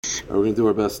We're going to do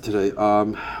our best today.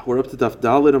 We're up to Daf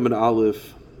Daled Amud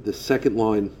Aleph, the second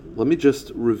line. Let me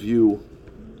just review,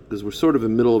 because we're sort of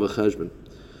in the middle of a cheshbon.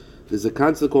 There's a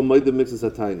concept called Moedim Mixes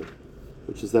Hatayna,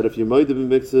 which is that if you're Moedim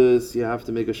Mixes, you have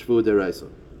to make a Shvu Deraisa.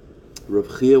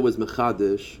 Rav Chia was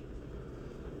mechadish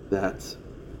that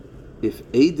if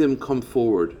Eidim come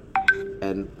forward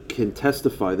and can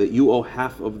testify that you owe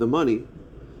half of the money,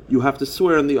 you have to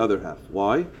swear on the other half.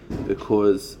 Why?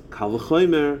 Because Kal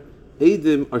v'chomer,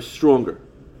 Eidim are stronger.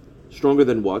 Stronger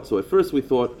than what? So at first we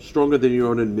thought stronger than your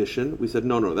own admission. We said,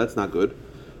 no, that's not good.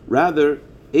 Rather,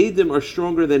 Eidim are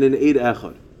stronger than an Eid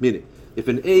Echad. Meaning, if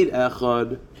an Eid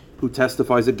Echad who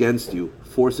testifies against you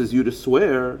forces you to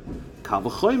swear, Kal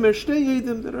v'chomer shtei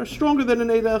Eidim that are stronger than an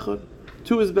Eid Echad.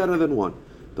 Two is better than one.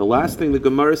 The last thing the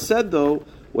Gemara said, though,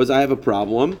 was I have a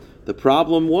problem. The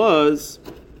problem was,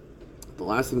 the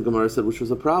last thing the Gemara said, which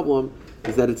was a problem,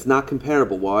 is that it's not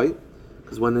comparable. Why?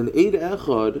 Because when an Eid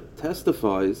Echad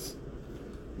testifies,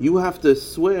 you have to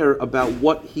swear about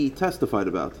what he testified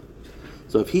about.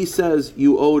 So if he says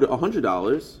you owed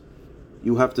 $100,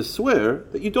 you have to swear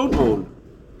that you don't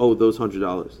owe those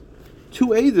 $100. Two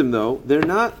Eidim, though,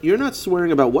 you're not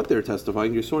swearing about what they're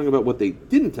testifying, you're swearing about what they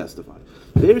didn't testify.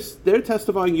 They're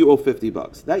testifying you owe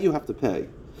 $50. That you have to pay.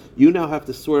 You now have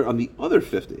to swear on the other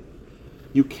 50.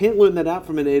 You can't learn that out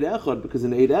from an Eid Echad, because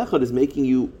an Eid Echad is making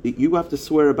you have to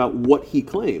swear about what he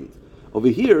claimed. Over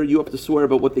here, you have to swear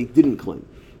about what they didn't claim.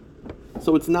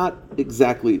 So it's not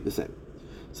exactly the same.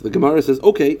 So the Gemara says,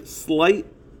 okay, slight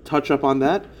touch up on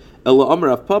that. Ela Amar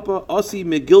Rav Papa, Asi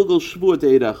Megilgal Shvu at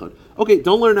Eid Echad. Okay,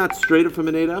 don't learn that straight up from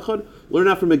an Eid Echad. Learn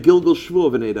that from a Gilgal Shvu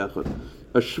of an Eid Echad.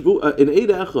 An Eid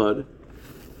Echad,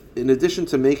 in addition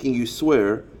to making you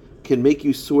swear, can make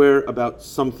you swear about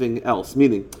something else.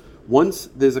 Meaning, once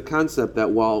there's a concept that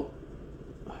while,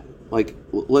 like,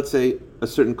 let's say a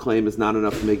certain claim is not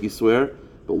enough to make you swear,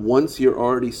 but once you're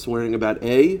already swearing about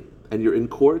A and you're in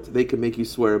court, they can make you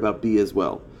swear about B as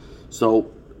well.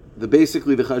 So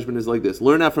basically the cheshbon is like this.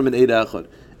 Learn that from an Eid Echad.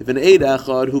 If an Eid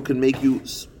Echad who can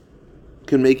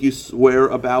make you swear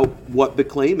about what the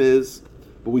claim is,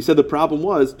 but we said the problem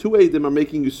was two Eidim are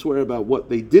making you swear about what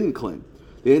they didn't claim.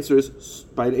 The answer is,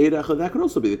 by an Eid Echad, that could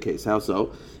also be the case. How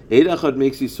so? Eid Echad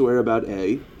makes you swear about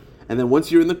A, and then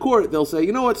once you're in the court, they'll say,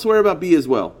 you know what, swear about B as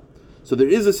well. So there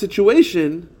is a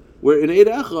situation where an Eid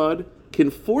Echad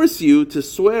can force you to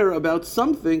swear about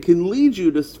something, can lead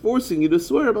you to forcing you to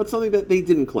swear about something that they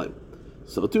didn't claim.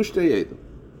 So tu shtei Eidim.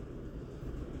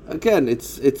 Again,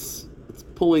 it's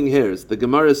pulling hairs. The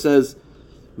Gemara says,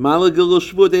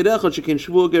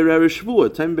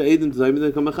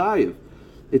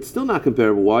 it's still not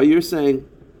comparable. Why? You're saying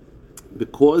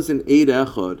because an Eid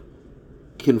Echad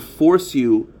can force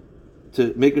you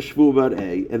to make a shvu about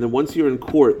A, and then once you're in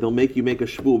court, they'll make you make a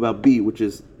shvu about B, which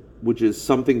is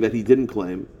something that he didn't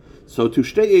claim. So tu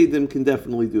shtei Eidim can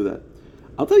definitely do that.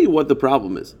 I'll tell you what the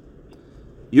problem is.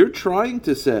 You're trying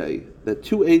to say that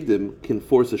two Eidim can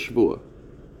force a shvu.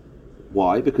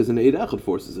 Why? Because an Eid Echad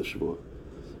forces a shvu.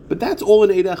 But that's all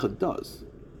an Eid Echad does.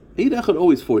 Eid Echad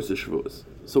always forces shvuas.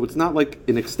 So it's not like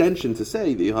an extension to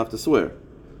say that you have to swear.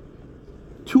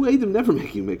 Two Eidim never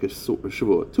make you make a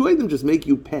shvuah. Two Eidim just make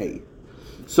you pay.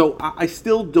 So I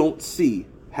still don't see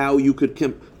how you could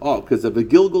because of a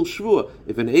Gilgal shvuah,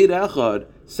 if an Eid Echad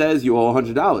says you owe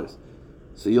 $100,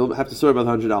 so you'll have to swear about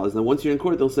 $100. Then once you're in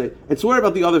court, they'll say, and swear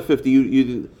about the other 50. You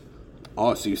didn't.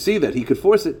 Oh, so you see that he could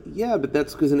force it? Yeah, but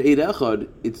that's because an Eid Echad,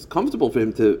 it's comfortable for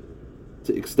him to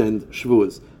extend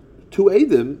shvuas. Two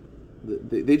Eidim,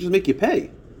 they just make you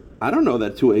pay. I don't know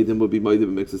that two Eidim would be Moedim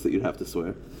mixes that you'd have to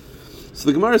swear. So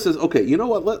the Gemara says, okay, you know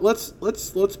what? Let's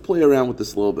play around with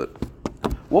this a little bit.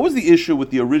 What was the issue with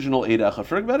the original Eid Echad?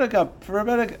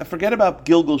 Forget about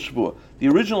Gilgal Shvuah. The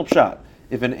original pshat.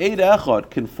 If an Eid Echad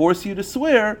can force you to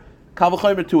swear, Kal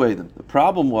v'chomer two Eidim. The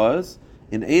problem was,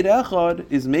 an Eid Echad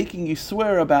is making you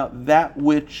swear about that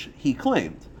which he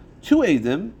claimed. Two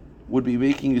Eidim would be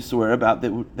making you swear about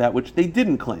that which they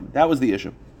didn't claim. That was the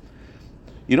issue.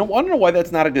 You don't want to know why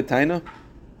that's not a good taina?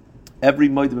 Every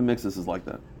Moedim mixes is like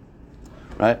that.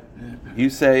 Right? You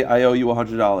say, I owe you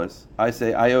 $100. I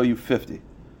say, I owe you $50.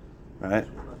 Right?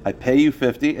 I pay you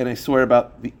 $50 and I swear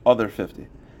about the other $50.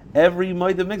 Every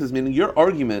Moedim mixes, meaning your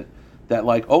argument that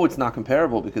it's not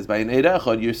comparable because by an Eid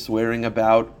Echad you're swearing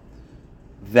about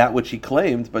that which he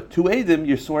claimed, but two Eidim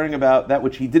you're swearing about that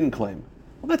which he didn't claim.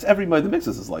 Well, that's every Moedim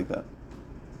mixes is like that.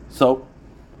 So,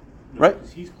 right?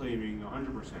 He's claiming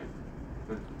 100%.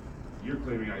 But you're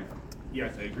claiming,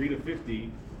 yes, I agree to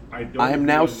 50. I am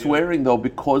now swearing, though,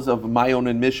 because of my own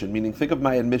admission. Meaning, think of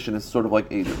my admission as sort of like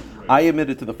Eidim. Right. I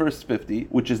admitted to the first 50,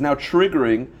 which is now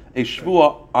triggering a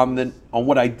shvuah on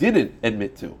what I didn't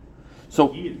admit to. So,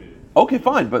 He admitted. okay,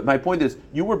 fine. But my point is,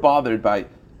 you were bothered by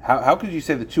how could you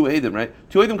say the two Eidim, right?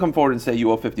 Two Eidim come forward and say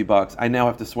you owe $50. I now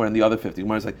have to swear on the other 50.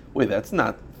 Gemara's like, wait, that's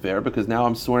not fair because now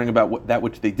I'm swearing about that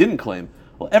which they didn't claim.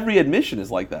 Well, every admission is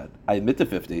like that. I admit to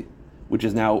 50, which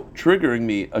is now triggering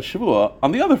me a shavua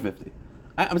on the other 50.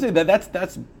 I'm saying that's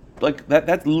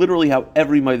literally how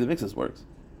every Metziah mixes works.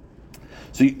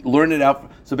 So you learn it out.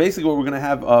 So basically, what we're going to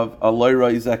have of a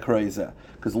loyra izeh,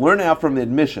 because learn it out from the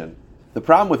admission. The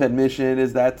problem with admission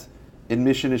is that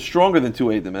admission is stronger than two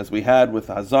Eidim, as we had with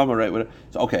Hazama, right?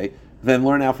 So, okay, then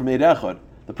learn out from Eid Echad.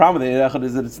 The problem with Eid Echad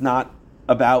is that it's not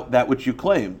about that which you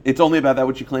claim. It's only about that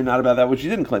which you claim, not about that which you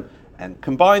didn't claim. And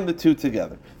combine the two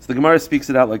together. So the Gemara speaks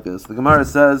it out like this. The Gemara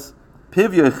says, Piv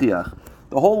Yechiach.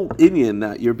 The whole Indian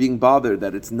that you're being bothered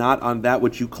that it's not on that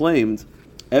which you claimed,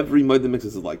 every Metziah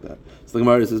mixes is like that. So the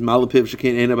Gemara says, Malapiv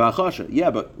Shekain Eina Ba'achasha.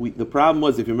 Yeah, but the problem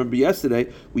was, if you remember yesterday,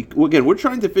 we're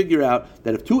trying to figure out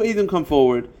that if two Eidim come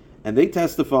forward and they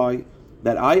testify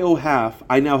that I owe half,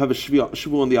 I now have a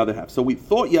shvu on the other half. So we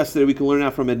thought yesterday we could learn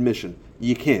out from admission.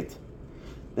 You can't.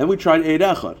 Then we tried Eid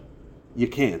Echad. You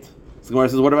can't. So the Gemara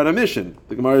says, what about admission?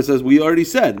 The Gemara says, we already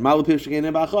said,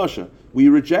 we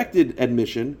rejected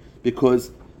admission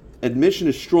because admission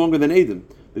is stronger than Eidim.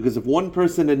 Because if one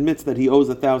person admits that he owes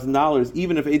 $1,000,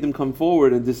 even if Eidim come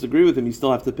forward and disagree with him, you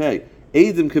still have to pay.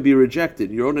 Eidim could be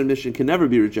rejected. Your own admission can never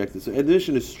be rejected. So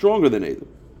admission is stronger than Eidim.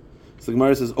 So the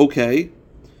Gemara says, okay,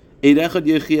 Eid Echad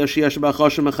Yechia Shiash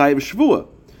B'Chashem Mechayev Shvua.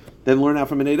 Then learn out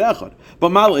from an Eid Echad.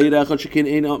 But Mal Eid Echad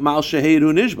Shekin Mal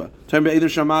Shehedu Nishba. Turn Be'eder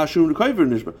Shama Shum Rekover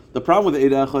Nishba. The problem with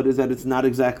Eid Echad is that it's not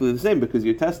exactly the same because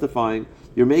you're testifying,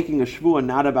 you're making a Shvua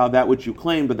not about that which you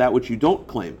claim, but that which you don't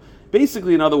claim.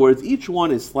 Basically, in other words, each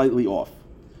one is slightly off.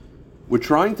 We're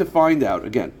trying to find out,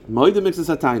 again, Moida mixes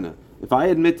Hataina. If I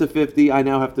admit to 50, I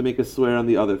now have to make a swear on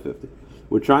the other 50.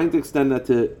 We're trying to extend that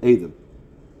to Eidim.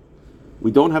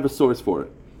 We don't have a source for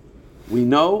it. We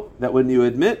know that when you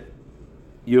admit,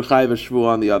 you're chayiv a shvu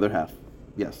on the other half.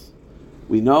 Yes.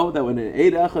 We know that when an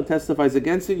Eid Echad testifies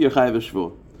against you, you're chayiv a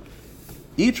shvu.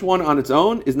 Each one on its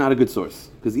own is not a good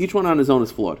source, because each one on its own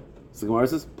is flawed. So the Gemara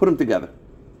says, put them together.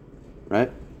 Right?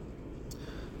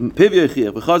 You know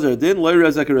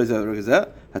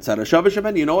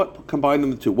what? Combine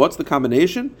them the two. What's the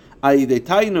combination? Combine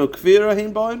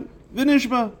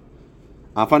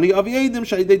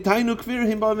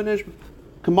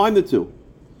the two.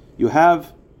 You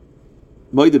have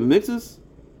Moide b'mixes,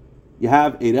 you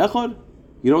have Eid Echad.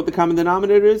 You know what the common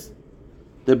denominator is?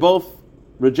 They're both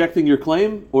rejecting your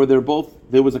claim, or there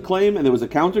was a claim and there was a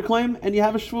counterclaim, and you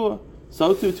have a shvua.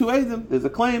 So to two Eidim, there's a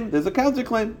claim, there's a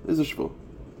counterclaim, there's a shvua.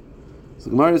 So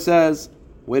Gemara says,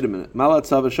 wait a minute. Malat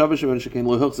Sava Shavash and Shekain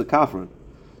Lo Huchza Kafran.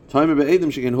 Toimer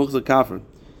be'Eidim Shekain Huchza Kafran.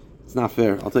 It's not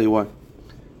fair. I'll tell you why.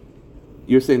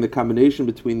 You're saying the combination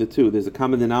between the two, there's a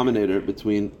common denominator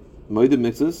between Moide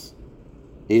Mixes,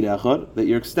 Eid Echad, that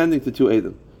you're extending to two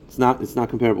Eidim. It's not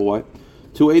comparable. Why?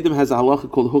 Two Eidim has a halacha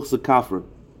called Huchza Kafran,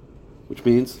 which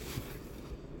means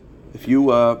if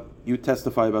you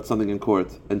testify about something in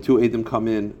court and two Eidim come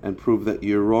in and prove that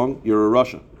you're wrong, you're a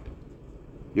Rasha.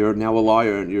 You're now a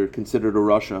liar and you're considered a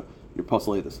Rasha, you're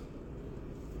Pasleidus.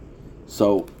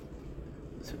 So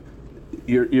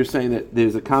you're saying that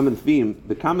there's a common theme.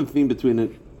 The common theme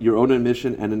between your own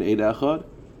admission and an Eid Echad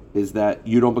is that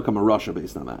you don't become a Rasha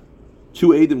based on that. Two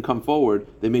Eidim come forward,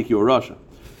 they make you a Rasha.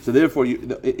 So therefore,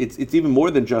 it's even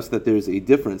more than just that there's a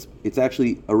difference. It's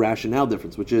actually a rationale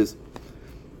difference, which is,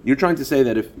 you're trying to say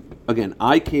that if, again,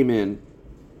 I came in,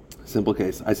 simple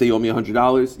case, I say you owe me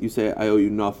 $100, you say I owe you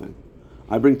nothing.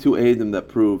 I bring two Eidim that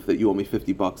prove that you owe me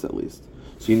 $50 at least.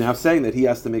 So you're now saying that he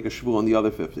has to make a shvu on the other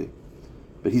 50.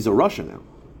 But he's a Rasha now.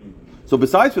 So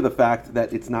besides for the fact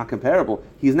that it's not comparable,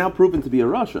 he's now proven to be a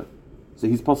Rasha. So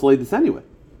he's Pasleidus anyway.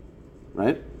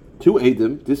 Right? Two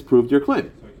Eidim disproved your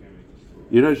claim.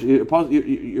 You're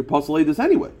Pasleidus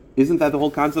anyway. Isn't that the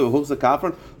whole concept of Huchza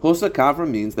Kafran? Huchza Kafran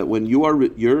means that when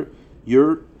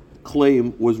your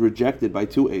claim was rejected by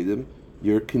two Eidim,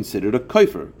 you're considered a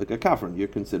kafir, like a kafran. You're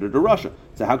considered a Rasha.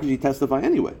 So how could you testify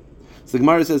anyway? So the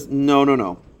Gemara says, no.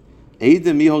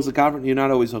 Eidim mi Huchza Kafran, you're not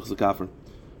always Huchza Kafran.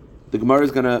 The Gemara is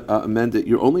going to amend it.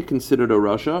 You're only considered a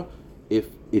Rasha if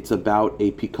it's about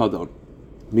a pikadon.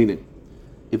 Meaning,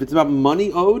 if it's about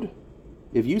money owed,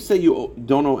 if you say you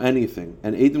don't owe anything,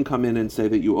 and Eidim come in and say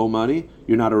that you owe money,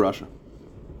 you're not a Rasha.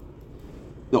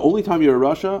 The only time you're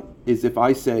a Rasha is if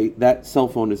I say, that cell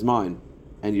phone is mine,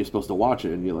 and you're supposed to watch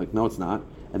it, and you're like, no, it's not.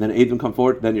 And then Eidim come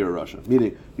forward, then you're a Rasha.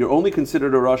 Meaning, you're only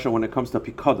considered a Rasha when it comes to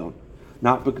pikadon,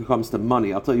 not when it comes to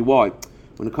money. I'll tell you why.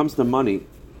 When it comes to money,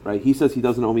 right, he says he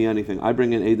doesn't owe me anything. I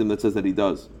bring in Eidim that says that he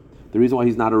does. The reason why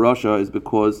he's not a Rasha is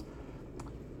because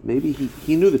maybe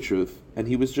he knew the truth and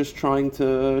he was just trying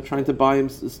to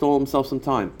stall himself some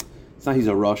time. It's not he's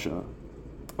a Russia.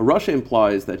 A Russia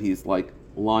implies that he's like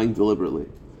lying deliberately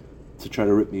to try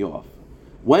to rip me off.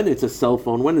 When it's a cell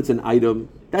phone, when it's an item,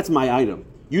 that's my item.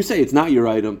 You say it's not your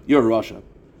item, you're a Russia.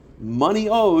 Money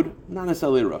owed, not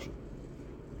necessarily a Russia.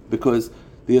 Because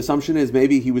the assumption is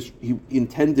maybe he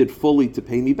intended fully to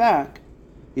pay me back,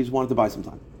 he just wanted to buy some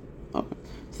time. Okay.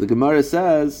 So the Gemara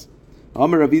says,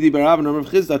 Amar Ravidi Barav and Amar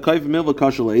Chizda Kaif Milva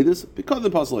Kashaladis, because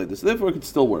of Pasaladis, therefore it could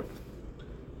still work.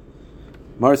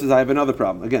 Gemara says, I have another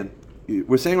problem. Again,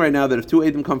 we're saying right now that if two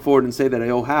Edom come forward and say that I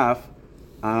owe half,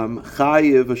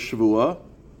 Chayiv a Shvua,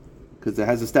 because it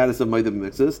has the status of Moedim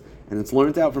Mixes, and it's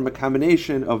learned out from a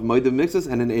combination of Moedim Mixes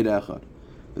and an Eid Echad.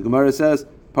 The Gemara says,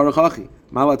 Parachachi,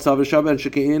 Malat Tzav Shabbat and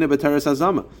Shekeina B'Teres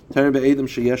Hazama, Terim Be'edim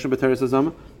Sheyeshem B'Teres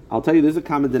Hazama. I'll tell you, there's a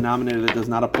common denominator that does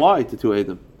not apply to two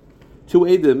Edom. Two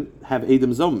Edom have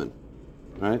Edom Zomen,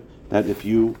 right? That if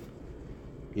you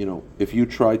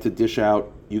try to dish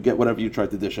out, you get whatever you try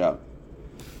to dish out.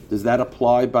 Does that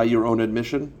apply by your own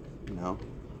admission? No.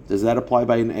 Does that apply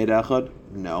by an Eid Echad?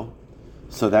 No.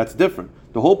 So that's different.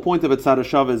 The whole point of a Tzad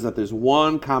HaShavah is that there's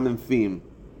one common theme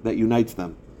that unites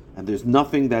them, and there's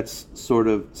nothing that sort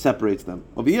of separates them.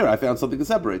 Over here, I found something that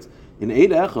separates. In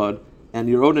Eid Echad and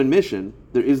your own admission,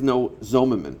 there is no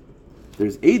Zomamin.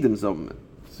 There's Eidim Zomamin.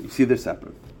 So you see they're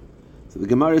separate. So the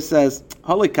Gemara says,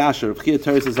 Halei Kasher, Rav Chia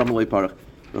Teres Zamalei Parach.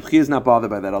 Rav Chia is not bothered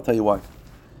by that. I'll tell you why.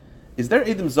 Is there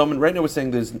Eidim Zomamin? Right now we're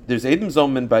saying there's Eidim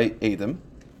Zomamin by Eidim.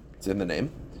 It's in the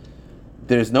name.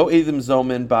 There's no Eidim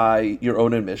Zomin by your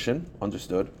own admission,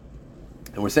 understood.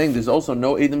 And we're saying there's also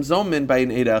no Eidim Zomin by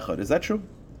an Eid Echad. Is that true?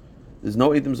 There's no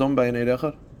Eidim Zomin by an Eid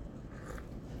Echad?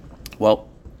 Well,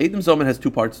 Eidim Zomin has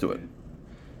two parts to it.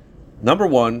 Number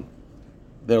one,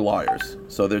 they're liars,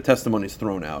 so their testimony is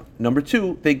thrown out. Number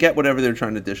two, they get whatever they're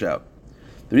trying to dish out.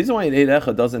 The reason why an Eid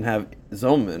Echad doesn't have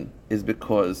Zomin is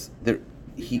because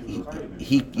he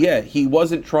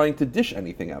wasn't trying to dish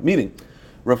anything out. Meaning,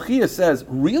 Rav Chia says,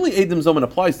 really Eidim Zomin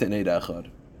applies to an Eid Echad.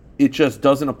 It just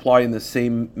doesn't apply in the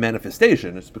same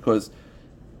manifestation. It's because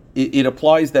it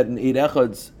applies that an Eid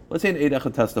Echad's, let's say an Eid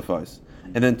Echad testifies,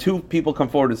 and then two people come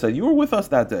forward and say, you were with us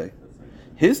that day.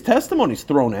 His testimony's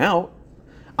thrown out.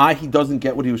 He doesn't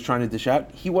get what he was trying to dish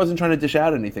out. He wasn't trying to dish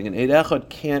out anything. An Eid Echad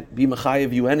can't be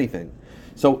Mechayev you anything.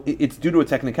 So it's due to a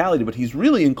technicality, but he's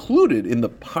really included in the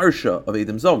parsha of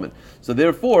Eidim Zomin. So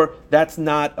therefore, that's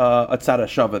not a Tzad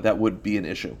HaShavah that would be an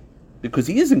issue. Because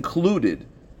he is included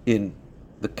in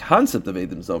the concept of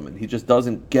Eidim Zomin. He just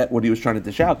doesn't get what he was trying to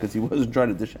dish out because he wasn't trying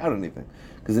to dish out anything.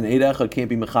 Because an Eid Echad can't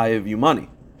be Mechayev you money.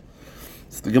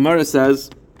 So the Gemara says,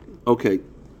 okay,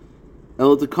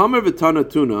 El Tekamer V'Tana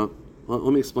Tuna.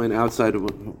 Let me explain outside of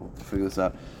we'll figure this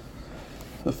out.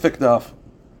 The Fikdaf.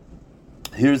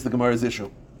 Here's the Gemara's issue.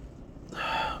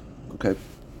 Okay,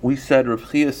 we said,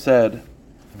 Rav Chia said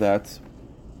that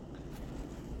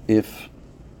if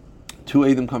two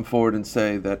Eidim come forward and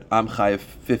say that I'm chayiv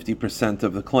 50%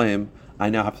 of the claim, I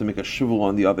now have to make a shuvul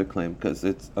on the other claim because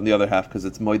it's on the other half because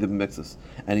it's moedim mixes.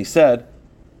 And he said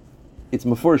it's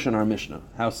mafurish in our Mishnah.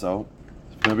 How so?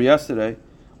 Remember yesterday,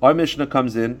 our Mishnah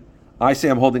comes in. I say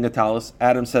I'm holding a talus.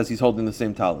 Adam says he's holding the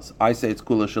same talus. I say it's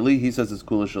kula shali. He says it's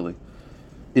kula shali.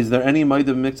 Is there any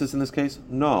moedim mixes in this case?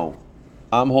 No.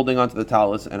 I'm holding onto the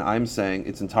talus and I'm saying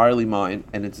it's entirely mine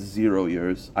and it's 0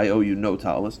 yours. I owe you no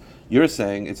talus. You're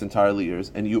saying it's entirely yours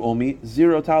and you owe me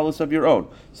 0 talus of your own.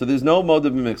 So there's no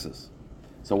moedim mixes.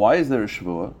 So why is there a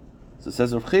shvuah? So it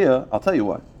says Rav Chia, I'll tell you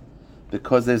why.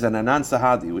 Because there's an anan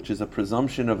sahadi, which is a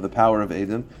presumption of the power of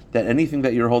Eidim, that anything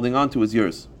that you're holding on to is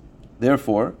yours.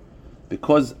 Therefore,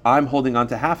 because I'm holding on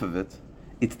to half of it,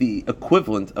 it's the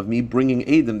equivalent of me bringing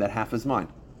Eidim that half is mine.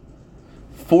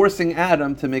 Forcing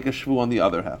Adam to make a shvuah on the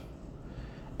other half.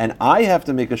 And I have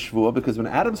to make a shvuah because when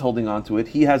Adam's holding on to it,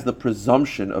 he has the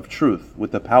presumption of truth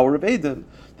with the power of Eidim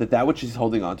that which he's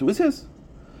holding on to is his.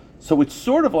 So it's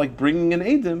sort of like bringing an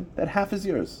Eidim that half is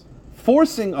yours.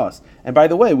 Forcing us. And by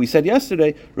the way, we said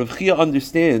yesterday, Rav Chia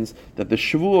understands that the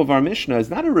shvuah of our Mishnah is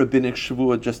not a rabbinic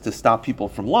shvuah just to stop people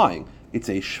from lying. It's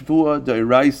a shvuah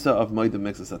d'oraisa of moedim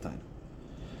mixes atayna.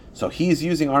 So he's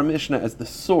using our Mishnah as the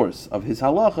source of his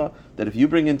halacha that if you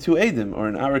bring in 2 Eidim, or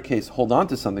in our case, hold on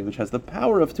to something which has the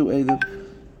power of 2 Eidim,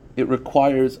 it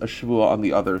requires a shvuah on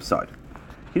the other side.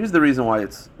 Here's the reason why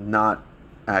it's not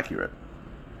accurate.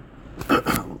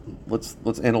 Let's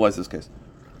analyze this case.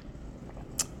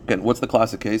 Again, what's the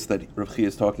classic case that Rav Chia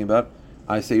is talking about?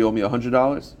 I say you owe me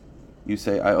 $100. You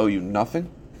say I owe you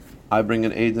nothing. I bring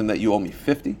an Eidim that you owe me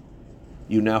 50.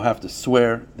 You now have to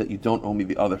swear that you don't owe me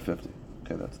the other 50.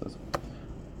 Okay, that's.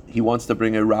 He wants to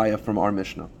bring a raya from our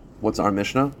Mishnah. What's our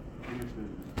Mishnah?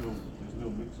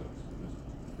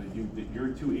 That you're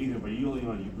 2 Adim, but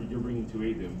you're bringing 2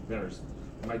 Adim.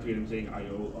 My 2 Adim saying I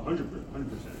owe 100%.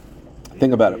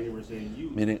 Think about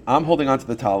it. Meaning, I'm holding on to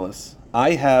the talis.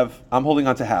 I'm holding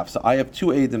on to half. So I have 2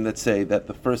 Adim that say that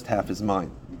the first half is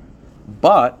mine.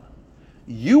 But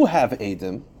you have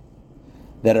Adim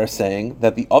that are saying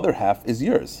that the other half is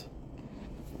yours.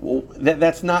 Well,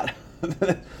 that's not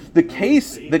the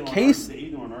case. The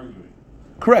Adim aren't arguing.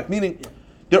 Correct. Meaning,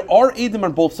 there are Adim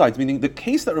on both sides. Meaning, the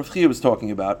case that Rav Chia was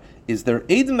talking about is there are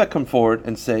Adim that come forward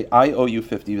and say, I owe you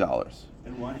 $50.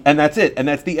 And that's it. And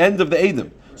that's the end of the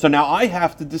Adim. So now I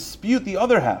have to dispute the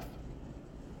other half.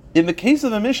 In the case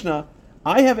of the Mishnah,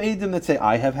 I have Adim that say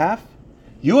I have half.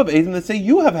 You have Adim that say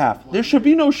you have half. There should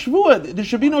be no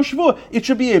shvuah. It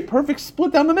should be a perfect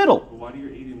split down the middle. But why do your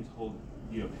Adims hold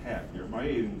you have half? My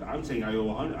Adim, I'm saying I owe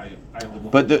 100. I hold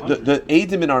 100. But the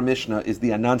Adim in our Mishnah is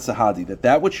the Anan Sahadi,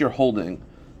 that which you're holding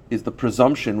is the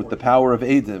presumption with the power of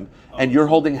Adim, and you're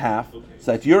holding half,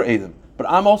 so that's your Adim. But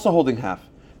I'm also holding half.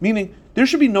 Meaning, there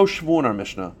should be no shvuah in our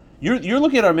Mishnah. You're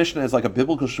looking at our Mishnah as like a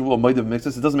biblical shvuah, Moedim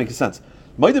Mixus. It doesn't make sense.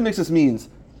 Moedim Mixus means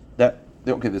that,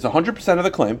 okay, there's 100% of the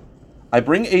claim. I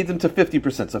bring Adim to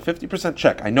 50%, so 50%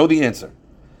 check. I know the answer.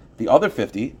 The other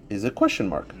 50 is a question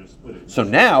mark. So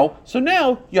now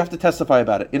you have to testify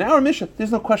about it. In our Mishnah,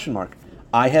 there's no question mark.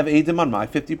 I have Adim on my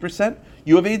 50%.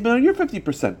 You have Adim on your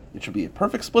 50%. It should be a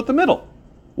perfect split the middle.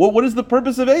 Well, what is the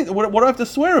purpose of Adim? What do I have to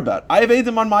swear about? I have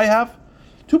Adim on my half.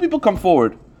 2 people come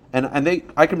forward, and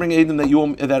I can bring Adim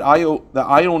that I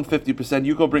own 50%.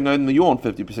 You go bring Adim that you own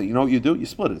 50%. You know what you do? You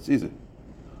split it. It's easy.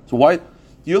 So why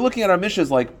you're looking at our Mishnah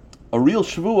as like a real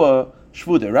shvuah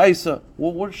deraisa?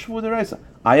 Well, what shvuah deraisa?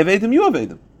 I have Adim. You have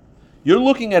Adim. You're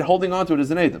looking at holding on to it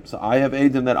as an Adim. So I have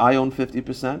Adim that I own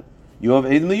 50%. You have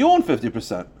Adim that you own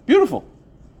 50%. Beautiful.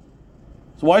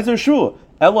 So why is there a shvuah?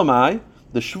 Elamai,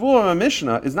 the shvuah of a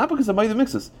Mishnah is not because of Moedim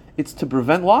Mixus. It's to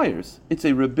prevent liars. It's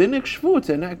a rabbinic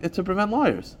shvuah to prevent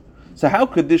liars. So how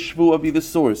could this shvuah be the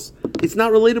source? It's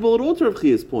not relatable at all to Rav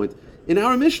Chia's point. In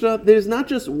our Mishnah, there's not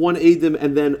just one Adim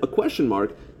and then a question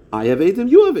mark. I have Adim,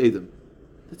 you have Adim.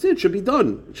 That's it. It should be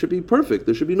done. It should be perfect.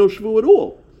 There should be no shvuah at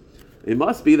all. It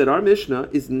must be that our Mishnah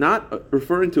is not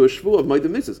referring to a shvuah of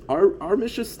Moedim Mixus. Our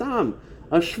Mishnah is stam,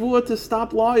 a shvuah to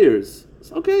stop liars.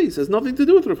 It's okay, it has nothing to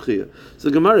do with Rav Chia. So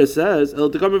the Gemara says, you're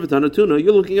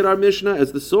looking at our Mishnah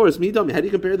as the source. How do you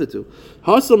compare the two?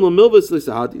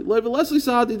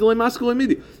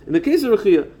 In the case of Rav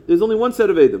Chia, there's only one set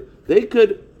of Edom. They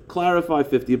could clarify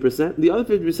 50%, and the other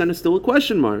 50% is still a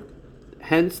question mark.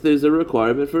 Hence, there's a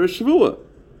requirement for a shvuah.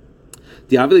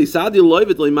 Had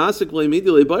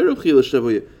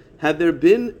there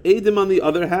been Edom on the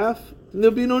other half, then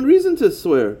there'd be no reason to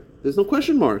swear. There's no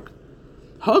question mark.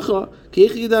 Our Mishnah,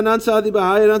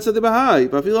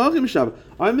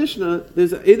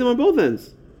 there's Edom on both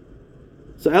ends.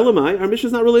 So Elamai, our Mishnah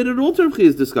is not related at all to Rav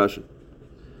Chia's discussion.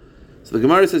 So the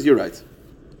Gemara says, you're right.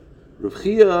 Rav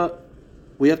Chia,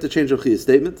 we have to change Rav Chia's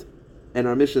statement, and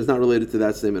our Mishnah is not related to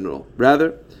that statement at all.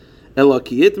 Rather, that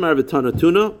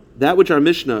which our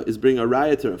Mishnah is bringing a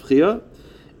raya to Rav Chia,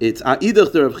 it's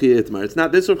A'idach to Rav Chia Itmar. It's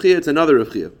not this Rav Chia, it's another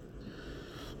Rav Chia.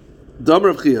 Dam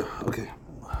Rav Chia. Okay.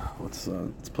 Let's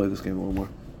play this game a little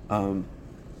more.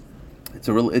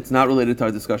 It's not related to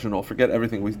our discussion at all. Forget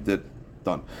everything we did.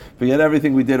 Done. Forget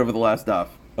everything we did over the last daf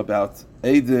about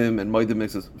Eidim and Moedim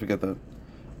Mixus. Forget that.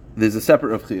 There's a separate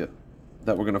Rav Chia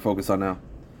that we're going to focus on now.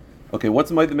 Okay,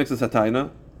 what's Moedim Mixus Hatayna?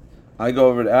 I go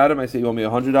over to Adam. I say, you owe me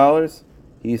 $100.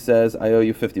 He says, I owe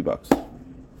you $50.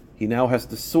 He now has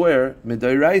to swear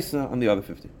midairaisa on the other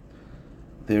 50.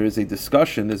 There is a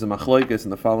discussion, there's a machloikes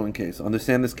in the following case.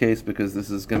 Understand this case because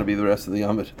this is going to be the rest of the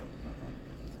Yamid.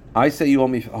 I say you owe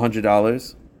me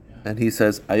 $100, and he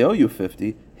says, I owe you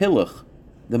 50. Hiluch.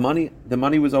 The money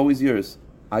was always yours.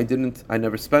 I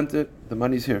never spent it. The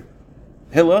money's here.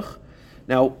 Hiluch.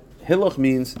 Now, hiluch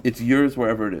means it's yours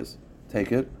wherever it is.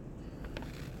 Take it.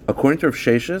 According to Rav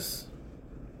Sheshis,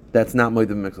 that's not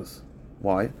Moedim Mixus.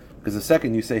 Why? Because the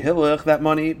second you say hiluch, that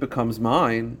money becomes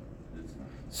mine.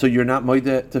 So you're not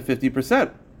moed to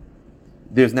 50%.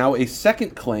 There's now a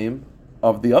second claim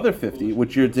of the other 50,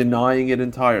 which you're denying it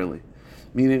entirely.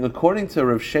 Meaning, according to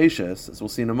Rav Sheshis, as we'll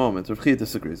see in a moment, Rav Chia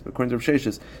disagrees, but according to Rav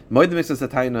Sheshis, Moedim Mixus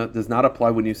Hatayna does not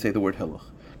apply when you say the word hiluch.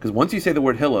 Because once you say the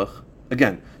word hiluch,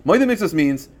 again, Moedim Mixus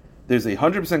means there's a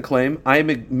 100% claim, I am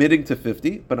admitting to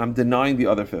 50, but I'm denying the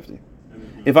other 50.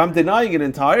 If I'm denying it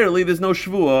entirely, there's no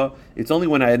shvuah. It's only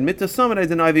when I admit to some and I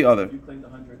deny the other. You claim the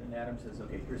 100 and Adam says,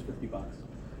 okay, here's $50.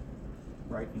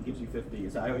 Right, he gives you 50. He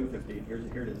says, I owe you 50.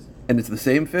 Here it is. And it's the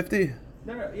same 50?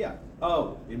 No, yeah.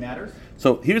 Oh, it matters?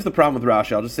 So here's the problem with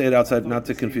Rashi. I'll just say it outside, not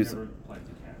to confuse it.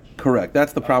 Correct.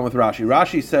 That's the problem with Rashi.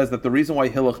 Rashi says that the reason why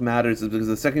Hilach matters is because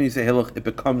the second you say Hilach, it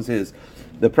becomes his.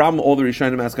 The problem all the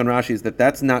Rishonim ask on Rashi is that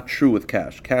that's not true with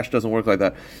cash. Cash doesn't work like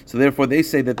that. So therefore they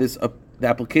say that the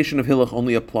application of Hilach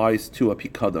only applies to a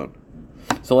pikadon.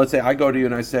 So let's say I go to you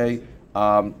and I say,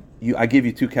 I give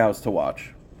you 2 cows to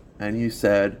watch. And you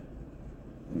said,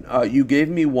 you gave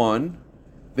me one,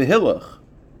 the Hilach,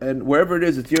 and wherever it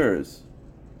is, it's yours.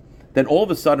 Then all of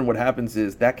a sudden what happens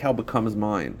is that cow becomes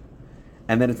mine.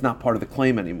 And then it's not part of the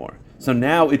claim anymore. So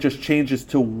now it just changes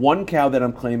to one cow that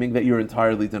I'm claiming that you're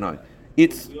entirely denying.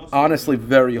 It's honestly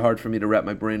very hard for me to wrap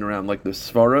my brain around like the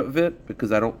svara of it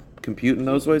because I don't compute in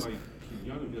those ways.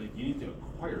 You need to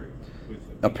acquire it.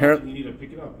 Apparently, you need to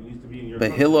pick it up. It needs to be in your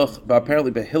but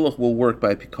apparently Behilach will work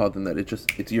by a pikadon that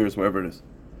it's yours wherever it is.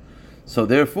 So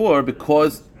therefore,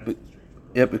 because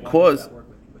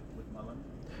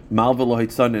Malva lo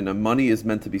hitzanin, money is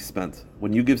meant to be spent.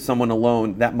 When you give someone a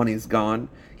loan, that money is gone.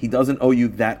 He doesn't owe you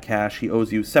that cash. He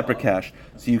owes you separate cash.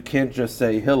 So you can't just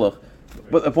say hilach.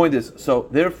 But the point is, so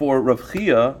therefore, Rav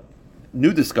Chia,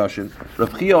 new discussion.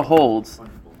 Rav Chia holds.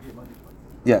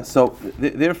 Yeah. So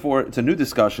therefore, it's a new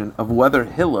discussion of whether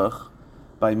hilach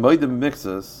by moedim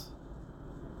mixes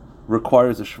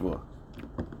requires a shvua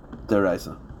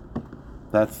deraisa.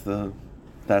 That's the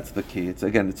key.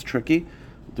 It's tricky.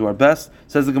 Do our best.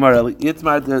 Says the Gemara,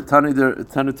 Itmar Tanatuna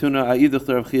Aidach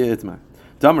Rav Chia Itmar.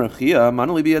 Dam Rav Chia,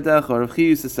 Manali Biyadecha, Rav Chia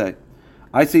used to say,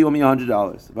 I say you owe me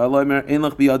 $100.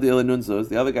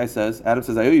 The other guy says, Adam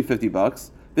says, I owe you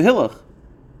 $50. The Hilach.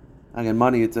 Again,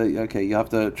 money, okay, you have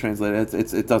to translate it.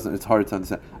 It's hard to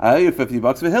understand. I owe you $50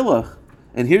 for Hilach.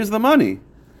 And here's the money.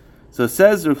 So it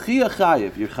says Rav Chia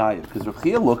Chayiv, you're Chayiv. Because Rav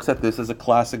Chia looks at this as a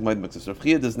classic Moed Mixus. Rav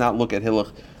Chia does not look at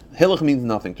Hilach. Hilach means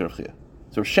nothing to Rav Chia.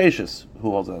 So Sheshis,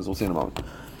 who holds that, as we'll see in a moment.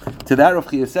 To that, Rav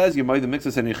Chia says, "You might the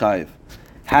mixes and Yechayiv."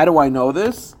 How do I know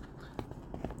this?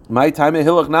 My time at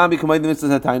Hilach Nami Kamayim the mixes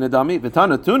hatayna dami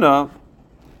v'tana tuna,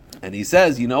 and he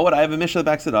says, "You know what? I have a mishnah that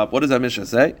backs it up. What does that mishnah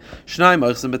say? Shnai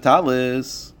machsim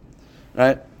betalis,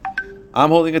 right? I'm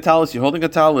holding a talis. You're holding a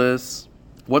talis.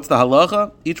 What's the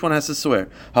halacha? Each one has to swear.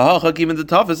 Halacha given the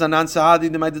tafis anan saadi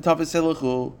the my tafis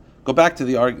hilachu." Go back to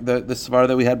the svara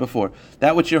that we had before.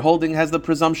 That which you're holding has the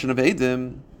presumption of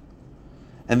Eidim.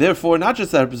 And therefore, not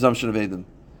just that presumption of Eidim.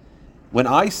 When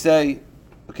I say,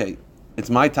 okay, it's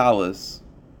my talis,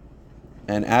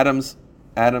 and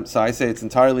so I say it's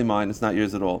entirely mine, it's not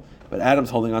yours at all, but Adam's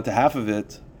holding on to half of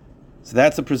it, so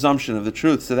that's a presumption of the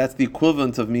truth. So that's the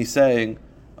equivalent of me saying,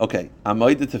 okay, I'm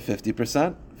moeded to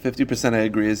 50%, 50% I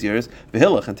agree is yours,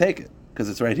 v'hilach, and take it, because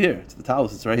it's right here, it's the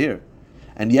talis, it's right here.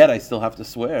 And yet I still have to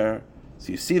swear.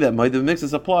 So you see that Moedim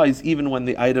Mixes applies even when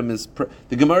the item is...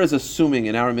 the Gemara is assuming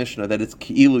in our Mishnah that it's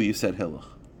Ki'ilu you said Hilach.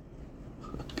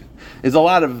 There's a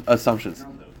lot of assumptions.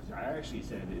 No, I actually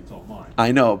said it's all mine.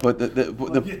 I know, but the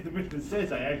Mishnah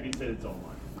says I actually said it's all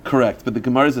mine. Correct, but the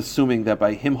Gemara is assuming that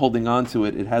by him holding on to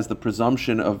it, it has the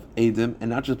presumption of Eidim, and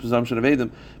not just presumption of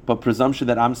Eidim, but presumption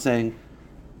that I'm saying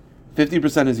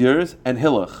 50% is yours and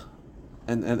Hilach,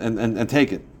 and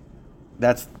take it.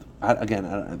 That's...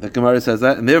 Again, the Gemara says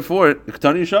that, and therefore, you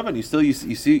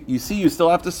still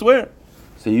have to swear.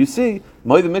 So you see,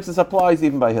 Moed Mixes applies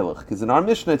even by Hilach, because in our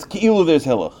Mishnah it's Ki'ilu there's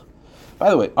Hilach. By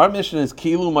the way, our Mishnah is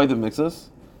Ki'ilu Moed Mixes,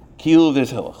 Ki'ilu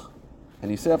there's Hilach, and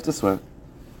you still have to swear.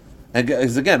 And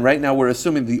again, right now we're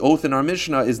assuming the oath in our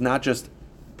Mishnah is not just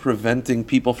preventing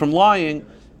people from lying;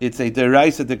 it's a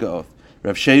deraisa de oath.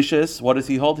 Rav Sheshis, what does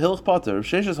he hold? Hilach Pater. Rav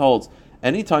Sheshis holds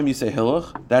anytime you say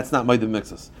Hilach, that's not Moed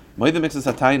Mixes. Moed Mixes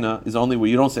hatayna is only where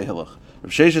you don't say hilach. Rav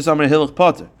Sheshis amar hilach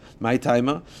pater. My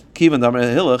taima kivan amar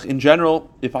hilach. In general,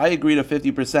 if I agree to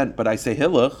 50%, but I say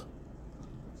hilach,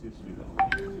 Seems to be the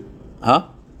halacha. huh?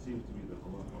 Seems to be the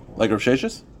halacha. Like Rav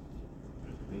Sheshis?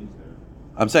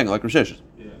 I'm saying like Rav Sheshis.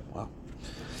 Yeah. Wow.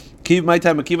 Kiv my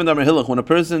taima kivan amar hilach.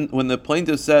 When the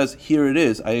plaintiff says, "Here it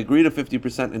is," I agree to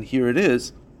 50%, and here it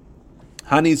is.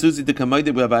 That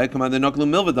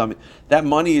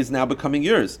money is now becoming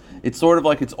yours. It's sort of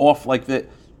like it's off, like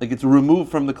it's removed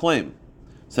from the claim.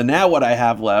 So now what I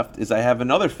have left is I have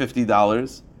another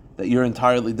 $50 that you're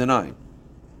entirely denying.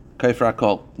 Kaifra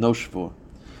kol, no shvur.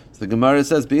 So the Gemara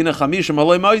says,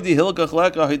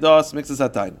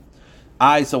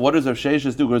 so what does Rav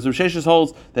Sheshis do? Because Rav Sheshis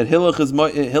holds that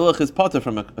Hilach is potter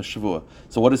from a shvua.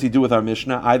 So what does he do with our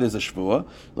Mishnah? There's a shvua.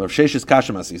 Rav Sheshis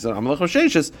kasha masisa. I'm like Rav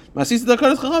Sheshis masisa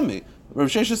dakaras chachami. Rav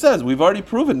Sheshis says we've already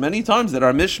proven many times that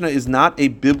our Mishnah is not a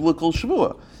biblical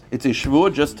shvua. It's a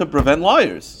shvua just to prevent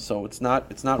liars. So it's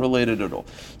not related at all.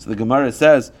 So the Gemara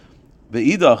says,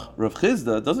 Ve'idach Rav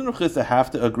Chizda, doesn't Rav Chizda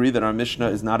have to agree that our Mishnah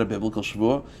is not a biblical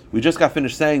shvua? We just got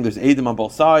finished saying there's Eidim on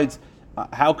both sides.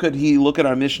 how could he look at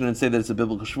our Mishnah and say that it's a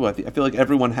biblical Shavuot? I feel like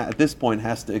everyone at this point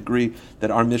has to agree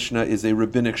that our Mishnah is a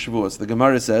rabbinic Shavuot. So the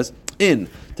Gemara says, in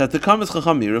Tatakamas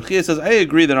Chachami, Rav Chia says, I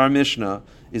agree that our Mishnah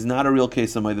is not a real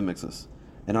case of Maida Mixes.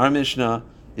 And our Mishnah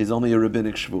is only a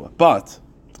rabbinic Shavuot. But,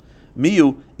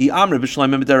 Miyu, I'amre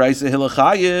b'shleim midaraisa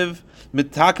hilachayiv,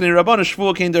 mitakni rabbana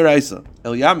Shavuot kein daraisa.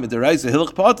 Eliyam midaraisa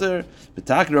hilach pater,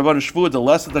 mitakni rabbana Shavuot, the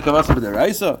less of the kavasa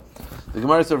midaraisa. The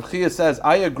Gemara Rav Chia says,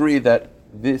 I agree that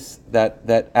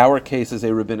our case is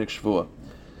a rabbinic shvua.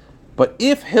 But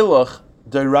if hilach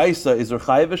deraisa is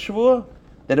rechayev shvua,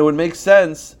 then it would make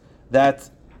sense that.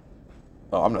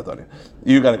 Oh, I'm not done here.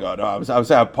 You gotta go. No, I was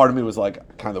part of me was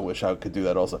like, kind of wish I could do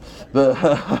that also. But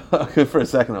for a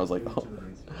second, I was like, oh.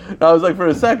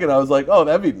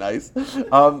 That'd be nice.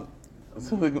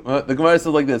 So the Gemara says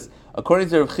like this. According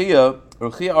to Rav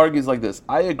Chia argues like this.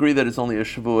 I agree that it's only a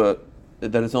shvua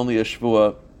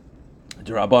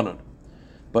d'Rabbanan.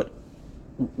 But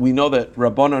we know that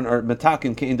Rabbanan are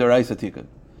metakin kein deraisa tikkun.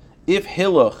 If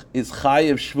hilach is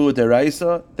chayev shvu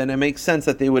deraisa, then it makes sense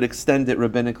that they would extend it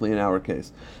rabbinically in our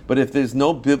case. But if there's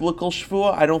no biblical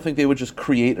shvua, I don't think they would just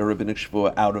create a rabbinic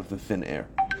shvua out of the thin air.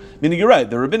 Meaning, you're right,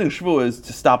 the rabbinic shvua is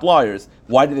to stop liars.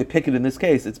 Why did they pick it in this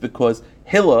case? It's because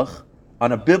hilach,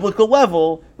 on a biblical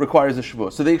level, requires a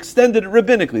shvua. So they extended it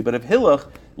rabbinically. But if hilach,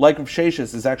 like Rav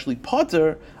Sheshes, is actually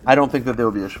potter, I don't think that there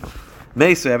will be a shvua.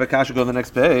 Metziah, have a kasha, go to the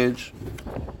next page.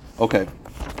 Okay.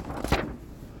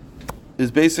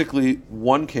 There's basically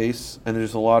one case, and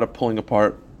there's a lot of pulling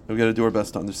apart. We've got to do our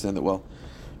best to understand it well.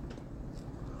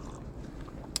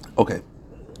 Okay.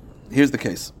 Here's the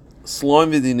case.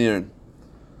 Sloim v'dinirin.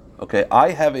 Okay,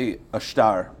 I have a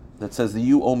shtar that says that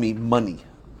you owe me money.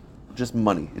 Just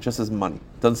money. It just says money.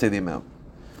 It doesn't say the amount.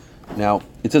 Now,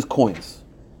 it says coins.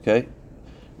 Okay?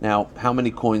 Now, how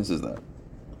many coins is that?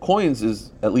 Coins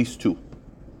is at least 2.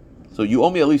 So you owe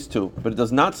me at least 2, but it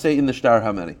does not say in the shtar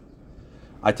how many.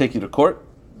 I take you to court.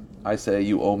 I say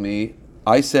you owe me.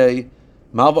 I say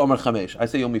Malva Amar Chamesh. I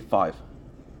say you owe me 5.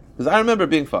 Because I remember it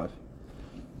being 5.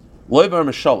 Loy Bar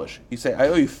Meshalish. You say I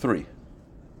owe you 3.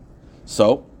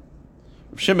 So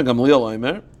Rav Shimon Gamliel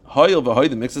Omer Hayil v'Hoy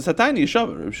the mixes hatayni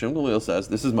yishaver. Rav Shimon Gamliel says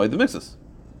this is my the mixes.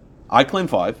 I claim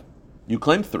 5. You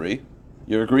claim 3.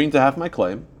 You're agreeing to half my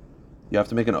claim. You have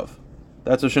to make an oath.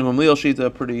 That's Rav Shimon Gamliel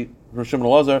Shita, Rav Shimon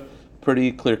Elazar,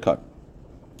 pretty clear cut.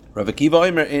 Rav Akiva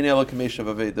Omer ein ela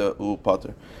k'meishav aveda u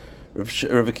pater. Rav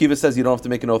Akiva says you don't have to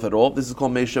make an oath at all. This is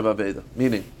called meishav aveda,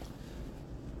 meaning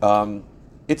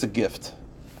it's a gift.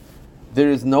 There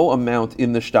is no amount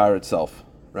in the shtar itself,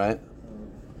 right?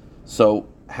 So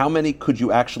how many could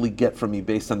you actually get from me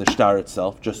based on the shtar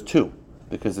itself? Just 2,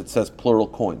 because it says plural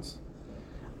coins.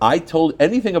 I told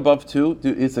anything above 2,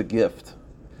 dude, it's a gift.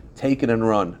 Take it and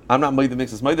run. I'm not Maida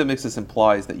Mixes. Maida Mixes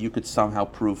implies that you could somehow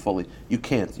prove fully. You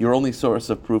can't. Your only source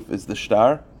of proof is the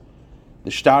shtar.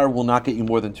 The shtar will not get you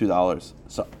more than $2.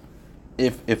 So,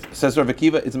 if says Rav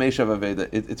Akiva, it's Meishav Aveda.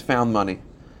 It's found money.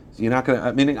 So you're not going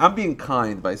to. Meaning, I'm being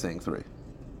kind by saying 3.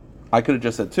 I could have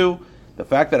just said 2. The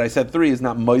fact that I said 3 is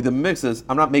not Maida Mixes.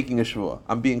 I'm not making a shvua.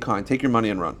 I'm being kind. Take your money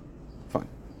and run. Fine.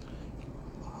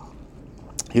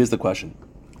 Here's the question.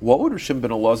 What would Rav Shimon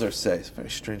ben Elazar say? It's a very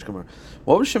strange Gemara.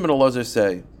 What would Shimon ben Elazar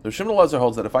say? Rav Shimon ben Elazar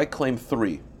holds that if I claim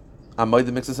 3, on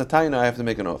Maida Mixes Hatayna, I have to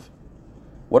make an oath.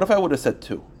 What if I would have said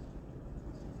 2?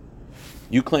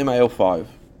 You claim I owe 5.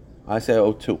 I say I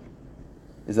owe 2.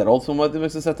 Is that also Maida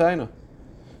Mixes Hatayna?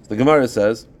 So the Gemara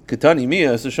says, Ketani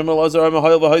Mia, so Shimon ben Elazar, I'm a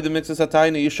Hayil v'Hayda Mixes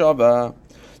Hatayna Yishava.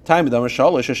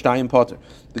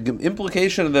 The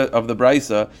implication of the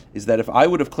Brisa is that if I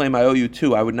would have claimed I owe you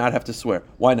 2, I would not have to swear.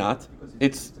 Why not?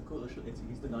 He's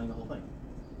denying the whole thing.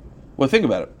 Well, think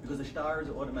about it. Because the shtar is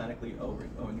automatically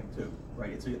owing him 2, right?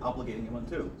 It's obligating him on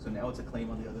 2. So now it's a claim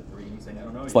on the other 3, and he's saying, I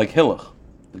don't know. It's like Hilach.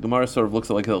 The Gemara sort of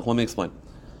looks at it like Hilach. Let me explain.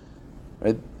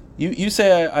 Right? You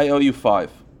say I owe you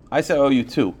 5. I say I owe you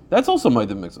 2. That's also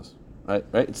Maida Mixes. Right?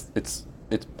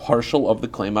 It's partial of the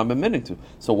claim I'm admitting to.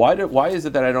 So why is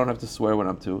it that I don't have to swear when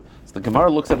I'm 2? So the Gemara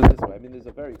looks at it this way. I mean, there's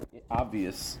a very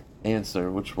obvious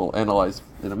answer, which we'll analyze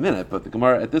in a minute, but the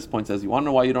Gemara at this point says, you want to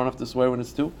know why you don't have to swear when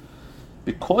it's 2?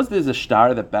 Because there's a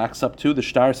shtar that backs up 2, the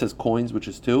shtar says coins, which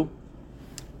is 2,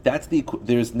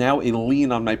 there's now a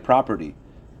lien on my property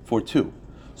for 2.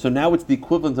 So now it's the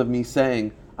equivalent of me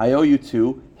saying, I owe you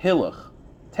 2, hilach,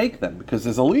 take them, because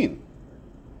there's a lien.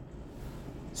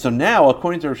 So now,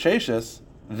 according to Rav Sheshes,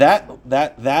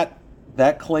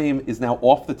 that claim is now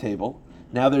off the table.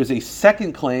 Now there's a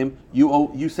second claim.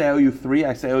 You say I owe you 3.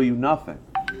 I say I owe you nothing.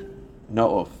 No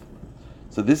oath.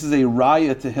 So this is a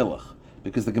raya to hilach,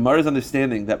 because the Gemara is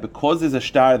understanding that because there's a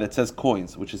shtar that says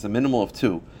coins, which is a minimal of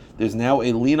 2, there's now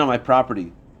a lien on my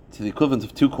property to the equivalent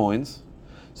of 2 coins.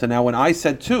 So now when I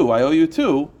said 2, I owe you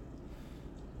 2,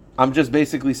 I'm just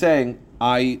basically saying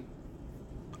I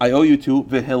owe you 2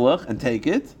 v'hilach and take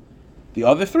it. The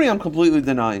other 3 I'm completely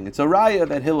denying. It's a raya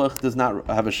that hilach does not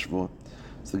have a shvua.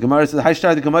 So the Gemara says,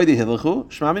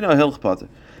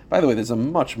 by the way, there's a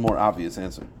much more obvious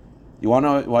answer. You want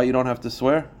to know why you don't have to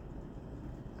swear?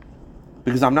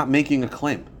 Because I'm not making a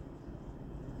claim.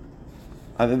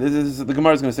 The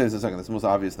Gemara is going to say this in a second. That's the most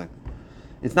obvious thing.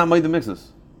 It's not Moed Mixus.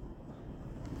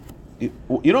 You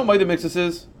know what Moed Mixus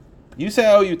is? You say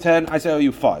I owe you 10, I say I owe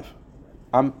you 5.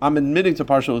 I'm admitting to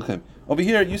partial claim. Over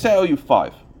here, you say I owe you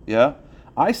 5. Yeah?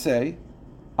 I say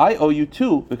I owe you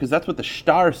 2 because that's what the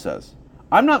shtar says.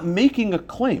 I'm not making a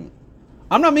claim.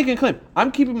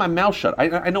 I'm keeping my mouth shut.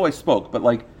 I know I spoke, but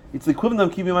like it's the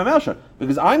equivalent of keeping my mouth shut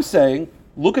because I'm saying,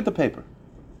 look at the paper.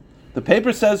 The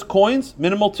paper says coins,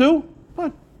 minimal 2.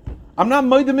 Fine. I'm not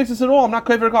Moed Mixus at all. I'm not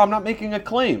Kover. I'm not making a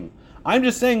claim. I'm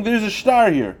just saying there's a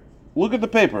shtar here. Look at the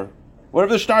paper.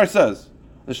 Whatever the shtar says.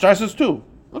 The shtar says 2.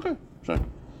 Okay, sure.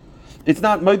 It's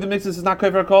not Moed Mixus. It's not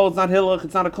Kover. It's not Hilach.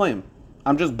 It's not a claim.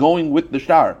 I'm just going with the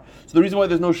shtar. So the reason why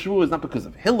there's no shvu is not because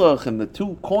of Hilach and the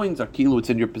 2 coins are kilo. It's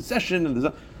in your possession.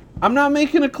 And I'm not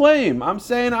making a claim. I'm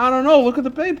saying I don't know. Look at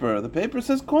the paper. The paper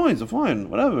says coins. So fine,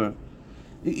 whatever.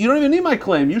 You don't even need my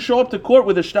claim. You show up to court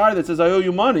with a shtar that says I owe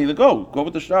you money. Then go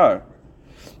with the shtar.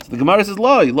 So the Gemara says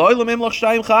loy lamem lach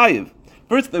shtayim chayiv.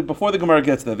 First, before the Gemara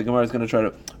gets there, the Gemara is going to try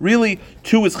to really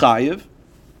 2 is chayiv,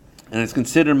 and it's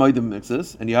considered Moed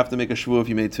Mixus, and you have to make a shvu if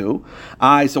you made 2.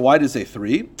 So why did it say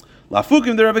 3?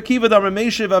 Lafukim the Rabbi Kiva damar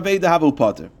meishiv aveda havu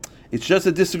pater. It's just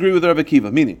to disagree with Rabbi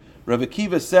Kiva. Meaning, Rabbi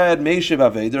Kiva said meishiv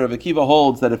aveda. Rabbi Kiva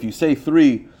holds that if you say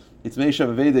 3. It's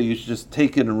Meishav Aveda, you should just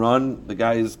take it and run. The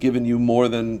guy is giving you more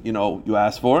than you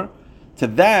asked for. To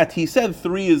that, he said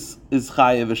 3 is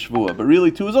Chayev Shvua, but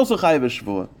really 2 is also Chayev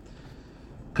Shvua.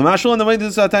 Kamashal and the way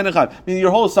this is meaning your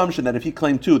whole assumption that if he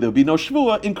claimed 2, there would be no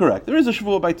Shvua, incorrect. There is a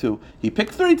Shvua by 2. He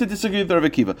picked 3 to disagree with the Rav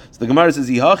Akiva. So the Gemara says,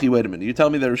 Yihachi, wait a minute. You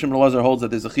tell me that Rav Shimon Elazar holds that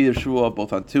there's a Chayev Shvua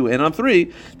both on 2 and on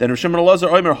 3. Then Rav Shimon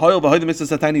Elazar, Omer, Hoyel, V'hoyel, Mr.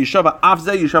 Satani, Yishava, Af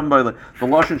Zeh Yishava B'ayla. The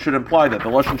Lashon should imply that. The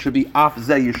Lashon should be Af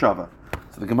Zeh Yishava.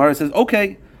 So the Gemara says,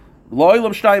 okay,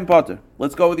 Lo'ilam Shtayim Pater.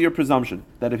 Let's go with your presumption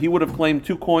that if he would have claimed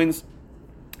 2 coins,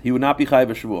 he would not be Chayev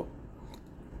Shvua.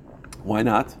 Why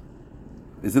not?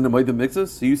 Isn't it Moed Mixus?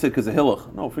 So you said because of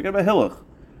Hilach. No, forget about Hilach.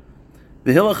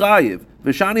 The Hilach Chayev.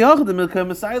 V'shani Hachadim Milka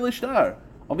Metziah L'Shtar.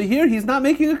 Over here, he's not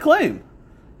making a claim.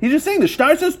 He's just saying the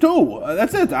shtar says 2.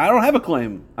 That's it. I don't have a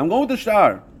claim. I'm going with the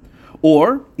shtar.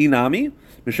 Or Inami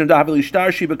Mishum Dahavili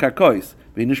Shtar Shiba Karkois.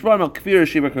 V'nishbar Mal Kfir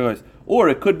Shiba Karkois. Or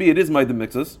it could be it is Moed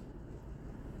Mixus.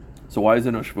 So why is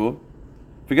it no shvu?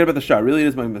 Forget about the shtar. Really, it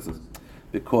is Moed Mixus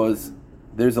because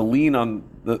there's a lien on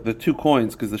the 2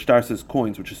 coins because the shtar says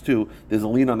coins, which is 2. There's a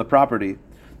lien on the property.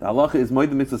 The halacha is Moed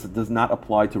Mixus. It does not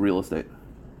apply to real estate.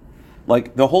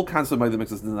 Like the whole concept of Moed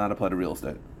Mixus does not apply to real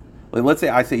estate. Like let's say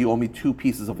I say you owe me 2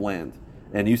 pieces of land,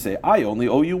 and you say I only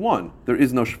owe you 1. There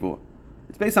is no shvu.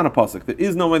 It's based on a pasuk. There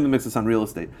is no Moed Mixus on real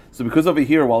estate. So because over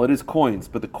here, while it is coins,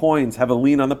 but the coins have a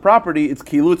lien on the property, it's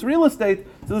kilu, it's real estate.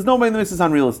 So there's no Moed Mixus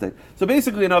on real estate. So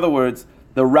basically, in other words,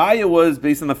 the raya was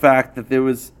based on the fact that there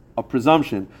was a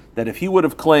presumption that if he would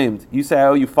have claimed, you say I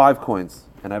owe you 5 coins,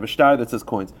 and I have a shtar that says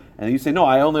coins, and you say no,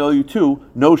 I only owe you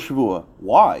 2, no shvua.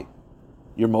 Why?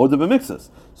 You're Moed Mixus.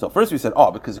 So first we said,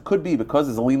 because it could be because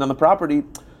there's a lien on the property.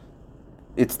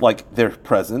 It's like they're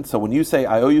present. So when you say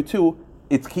I owe you 2.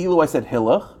 It's kilu, I said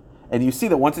hilach, and you see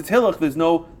that once it's hilach, there's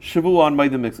no shavu on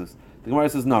Moed Mixus. The Gemara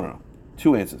says, no.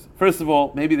 2 answers. First of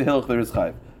all, maybe the hilach there is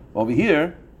chayiv. Over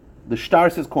here, the shtar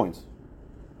says coins.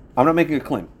 I'm not making a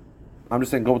claim. I'm just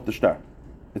saying go with the shtar.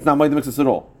 It's not Moed Mixus at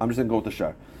all. I'm just saying go with the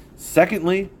shtar.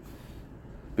 Secondly,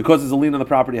 because there's a lien on the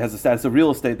property, it has the status of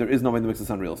real estate, there is no Moed Mixus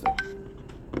on real estate.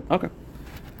 Okay.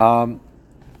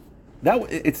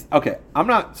 It's okay. I'm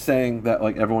not saying that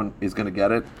like everyone is going to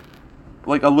get it.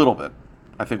 Like a little bit.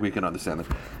 I think we can understand this.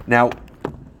 Now,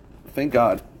 thank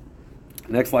God,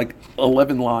 the next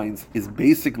 11 lines is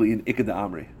basically an Ikeda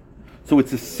Amri. So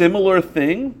it's a similar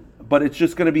thing, but it's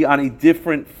just going to be on a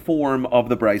different form of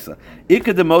the Brisa.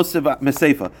 Ikeda Moseva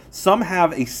Meseifa. Some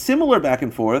have a similar back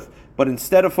and forth, but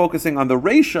instead of focusing on the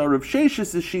Reisha, Rav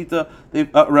Sheshis' Shita,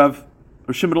 Rav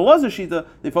Shimon Elazar's Shita,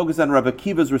 they focus on Rav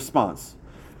Akiva's response.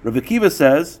 Rav Akiva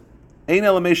says, Ein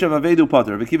el Meishav Avedu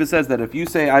Pater. Rav Akiva says that if you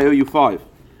say I owe you 5,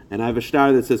 and I have a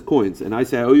shtar that says coins, and I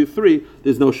say I owe you 3,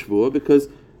 there's no shvua because,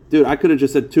 dude, I could have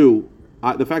just said 2.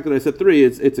 The fact that I said 3,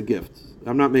 it's a gift.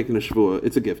 I'm not making a shvua.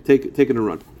 It's a gift. Take it and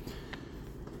run.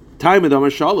 Time Adamar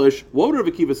Shalish. What would Rav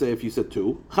Akiva say if you said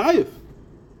 2? Chayiv.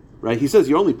 Right? He says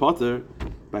you're only pater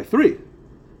by 3.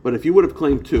 But if you would have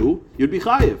claimed 2, you'd be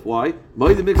chayiv. Why?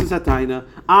 Moedim mixes hataina.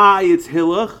 It's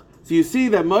hilach. So you see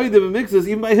that moedim mixes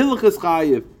even by hilach is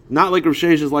chayiv. Not like Rav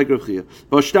Sheshes, like Rav Chia.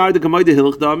 V'ashtar de kamoedim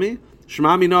hilach dami.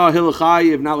 Shmami no hilach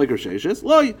chayiv, not like Rav Sheshes.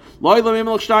 Loi lamim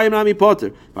elach shtayim nami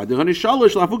potter. V'adechani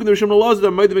shalosh lafukin the Rishon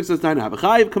Elazar moedim mixes hataina. Have a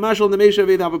chayiv kamashal in the meisha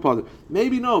v'ed have a potter.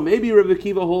 Maybe no. Maybe Rav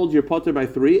Akiva holds your potter by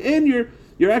 3, and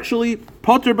you're actually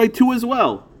potter by 2 as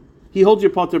well. He holds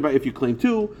your potter by if you claim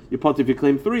 2, your potter if you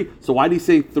claim 3. So why did he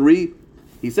say 3?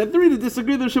 He said 3 to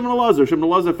disagree with Shimon Elazar. Shimon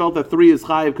Elazar felt that 3 is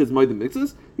chayiv because moedim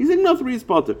mixes. He's saying no, 3 is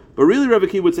potter. But really,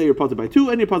 Rabbi would say you're potter by 2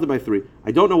 and you're potter by 3.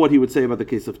 I don't know what he would say about the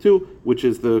case of 2, which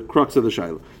is the crux of the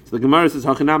shayla. So the Gemara says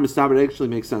hachanam mistaber actually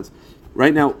makes sense.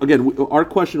 Right now, again, our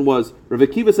question was Rabbi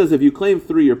Akiva says if you claim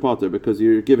 3, you're potter because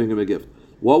you're giving him a gift.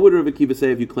 What would Rabbi Akiva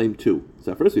say if you claim 2?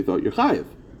 So at first we thought you're chayiv,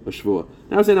 a shvua.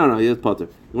 Now I say no, he is potter.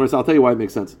 I'll tell you why it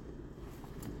makes sense.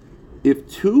 If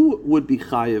 2 would be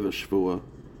chayiv a shvua,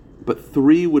 but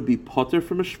 3 would be potter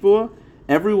from a shvua,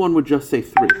 everyone would just say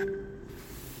 3.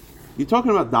 You're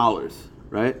talking about dollars,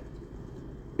 right?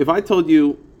 If I told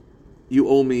you you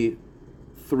owe me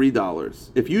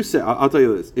 $3, if you say, I'll tell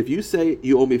you this, if you say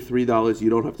you owe me $3, you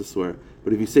don't have to swear.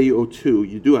 But if you say you owe 2,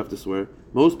 you do have to swear.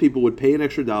 Most people would pay an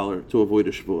extra $1 to avoid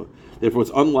a shvua. Therefore,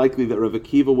 it's unlikely that Rav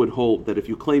Akiva would hold that if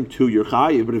you claim 2, you're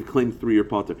chayiv, but if you claim 3, you're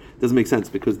potter. Doesn't make sense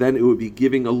because then it would be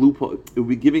giving a loophole. It would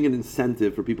be giving an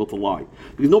incentive for people to lie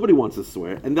because nobody wants to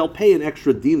swear, and they'll pay an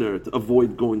extra dinar to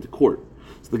avoid going to court.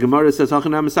 So the Gemara says,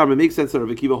 it makes sense that Rav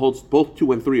Akiva holds both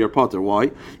 2 and 3 are potter.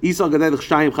 Why?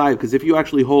 Because if you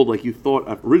actually hold like you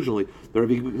thought originally, the Rav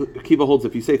Akiva holds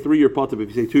if you say 3 you're potter, but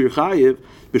if you say 2 you're chayiv.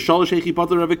 B'shalosh heichi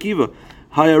potter Rav Akiva.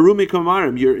 Hayarumi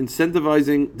kamarim, you're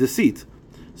incentivizing deceit.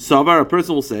 Savar, a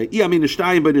person will say, a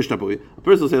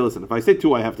person will say, listen, if I say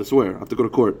 2, I have to swear, I have to go to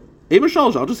court.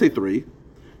 I'll just say 3.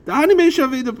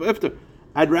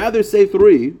 I'd rather say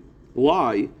 3,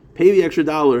 lie, pay the extra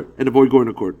 $1, and avoid going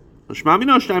to court.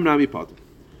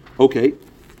 Okay,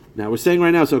 now we're saying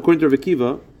right now, so according to Rav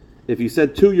Akiva, if you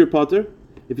said 2, you're potter.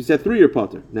 If you said 3, you're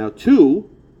potter. Now 2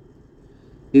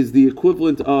 is the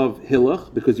equivalent of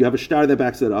hilach, because you have a shtar that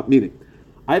backs it up, meaning,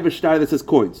 I have a shtar that says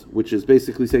coins, which is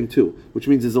basically saying 2, which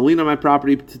means there's a lien on my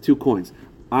property to 2 coins.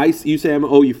 You say I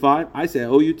owe you 5, I say I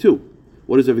owe you 2.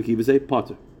 What does Rav Akiva say?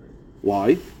 Potter.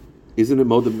 Why? Isn't it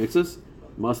modim mixes?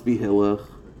 Must be hilach.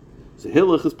 So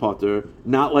hilach is potter,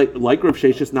 not like Rav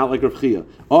Sheshes, not like Rav Chia.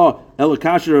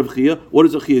 Elakasha Rav Chia. What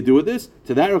does Rav Chia do with this?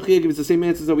 To that Rav Chia gives the same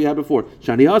answers that we had before.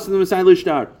 Shani Hasan the Messiah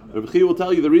Lishtar. Rav Chia will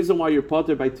tell you the reason why you're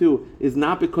potter by 2 is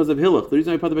not because of hilach. The reason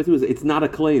why you're potter by 2 is it's not a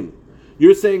claim.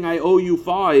 You're saying I owe you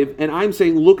 5, and I'm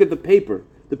saying look at the paper.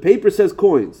 The paper says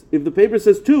coins. If the paper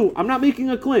says 2, I'm not making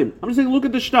a claim. I'm just saying look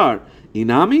at the shtar.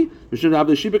 Inami,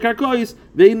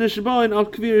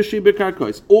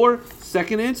 or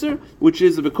second answer, which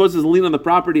is because there's a lien on the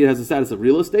property, it has the status of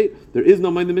real estate. There is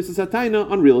no mind the Mrs. Hataina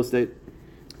on real estate.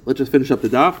 Let's just finish up the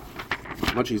daf.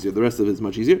 Much easier. The rest of it is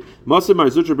much easier. Masar Mar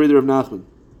Zutra Breder of Nachman.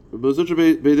 Zutra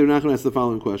Breder of Nachman asks the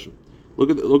following question. Look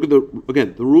at the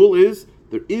again. The rule is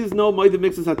there is no Maida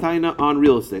Mixes Hataina on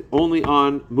real estate, only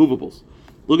on movables.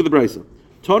 Look at the brisa.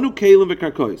 Tonu Kalim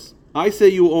v'karkois. I say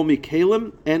you owe me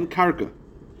Kalim and Karka.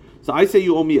 So I say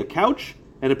you owe me a couch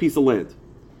and a piece of land.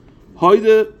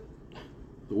 Hoide,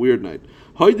 weird night.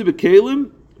 Hoide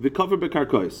b'Kalim v'kover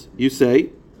b'karkois. You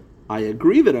say, I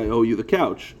agree that I owe you the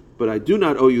couch, but I do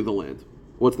not owe you the land.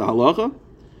 What's the halacha?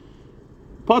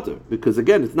 Potter, because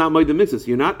again, it's not Maida Mixes.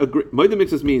 You're not Maida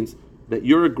Mixes means that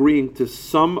you're agreeing to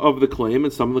some of the claim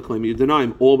and some of the claim you deny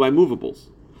them, all by movables.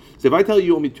 So if I tell you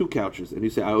you owe me 2 couches and you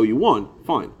say I owe you 1,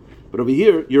 fine. But over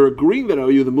here, you're agreeing that I owe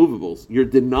you the movables. You're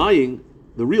denying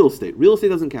the real estate. Real estate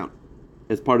doesn't count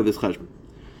as part of this cheshbon.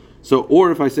 So, or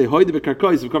if I say or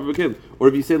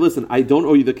if you say, listen, I don't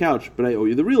owe you the couch, but I owe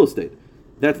you the real estate.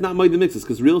 That's not Maida Mixes,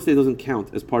 because real estate doesn't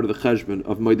count as part of the cheshbon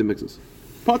of Maida Mixes.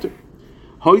 Potter.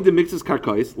 Hoide Mixes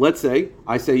Karkais. Let's say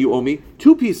I say you owe me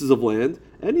 2 pieces of land,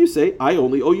 and you say I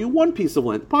only owe you 1 piece of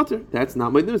land. Potter. That's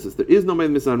not Maida Mixes. There is no Maida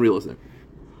Mixes on real estate.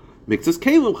 Mixes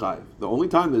Kalim Chayiv. The only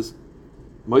time there's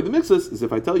Maida Mixes is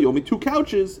if I tell you owe me 2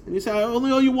 couches and you say I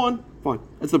only owe you 1. Fine.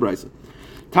 That's the brisa.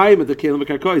 Time at the Kalim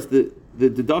Karkois. The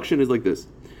deduction is like this.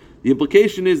 The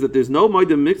implication is that there's no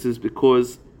Maida Mixes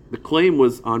because the claim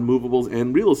was on movables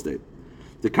and real estate.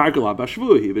 The Karkala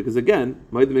Bashvuhi, because again,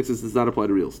 Maida Mixes does not apply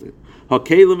to real estate.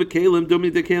 HaKalim v'Kalim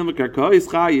dumi de Kalim Karkois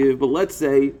Chayiv. But let's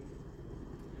say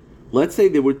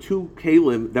there were 2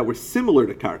 Kalim that were similar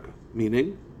to Karka,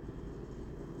 meaning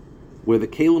where the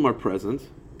kalim are present,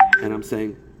 and I'm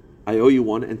saying, I owe you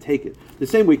 1 and take it. The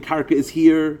same way karka is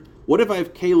here, What if I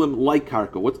have kalim like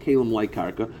karka? What's kalim like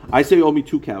karka? I say you owe me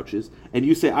 2 couches, and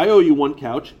you say I owe you 1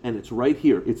 couch, and it's right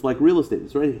here. It's like real estate.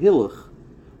 It's right hilach.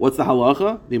 What's the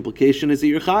halacha? The implication is that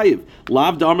you're chayiv.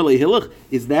 Lav darmer lehilach.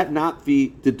 Is that not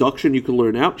the deduction you can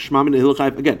learn out? Shma min hilach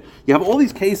chayiv. Again, you have all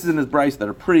these cases in this brayse that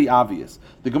are pretty obvious.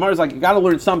 The Gemara is like, you got to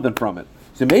learn something from it.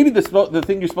 So maybe the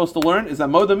thing you're supposed to learn is that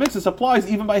moed mixes applies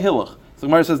even by hilach. So the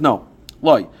Gemara says no.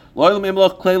 Loy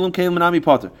lememlach kleilim keilim nami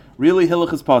potter. Really,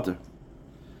 hilach is potter.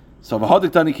 So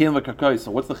v'hadik tani keilim v'karkais.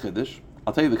 So what's the chiddush?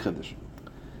 I'll tell you the chiddush.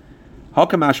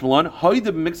 Hakamash malon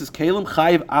hoide mixes kalim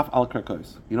chayiv af al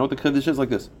karkos. You know what the chiddush is? Like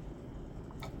this.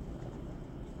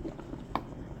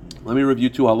 Let me review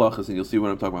 2 halachas and you'll see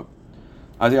what I'm talking about.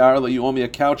 I say, Arla, you owe me a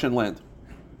couch and land.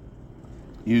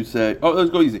 You say, oh, let's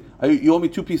go easy. You owe me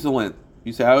 2 pieces of land.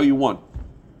 You say, I owe you 1.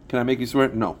 Can I make you swear?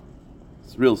 No.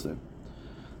 It's real estate.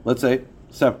 Let's say,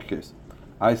 separate case.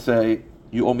 I say,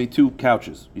 you owe me 2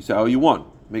 couches. You say, I owe you 1.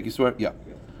 Make you swear? Yeah.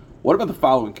 What about the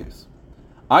following case?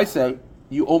 I say,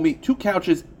 you owe me 2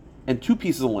 couches and 2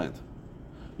 pieces of land.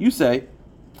 You say,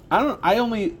 I don't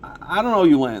owe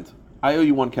you land. I owe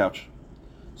you 1 couch.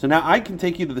 So now I can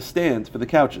take you to the stand for the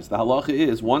couches. The halacha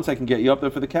is, once I can get you up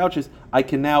there for the couches, I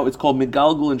can now, it's called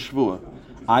megalgal and shvua.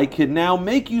 I can now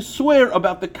make you swear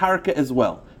about the karka as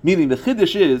well. Meaning the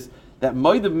chiddush is that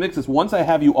moed mixes, once I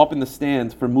have you up in the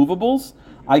stand for movables,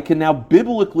 I can now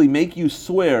biblically make you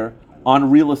swear on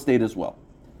real estate as well.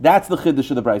 That's the chiddush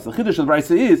of the brayse. The chiddush of the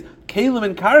brayse is kalim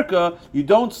and karka. You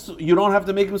don't have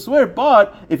to make him swear,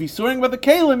 but if he's swearing about the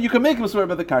kalim, you can make him swear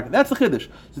about the karka. That's the chiddush.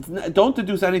 So don't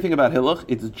deduce anything about hilach.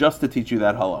 It's just to teach you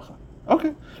that halacha.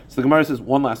 Okay. So the Gemara says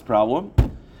one last problem.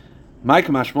 My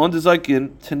kamashmalon dezaikin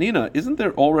tanina. Isn't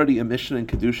there already a mission in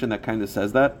kedushin that kind of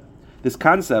says that? This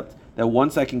concept that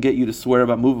once I can get you to swear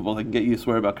about movable, I can get you to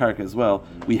swear about karka as well.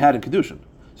 We had in kedushin.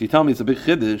 So you tell me it's a big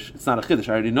chiddush. It's not a chiddush.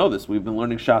 I already know this. We've been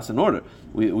learning shas in order.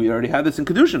 We already had this in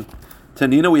kedushin.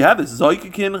 Tanina, we have this.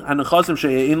 Zoykikin anachasim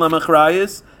she'ein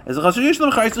lamachrayis as a chasher yish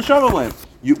lamachrayis to shavam land.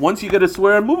 Once you get to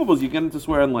swear on movables, you get to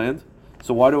swear on land.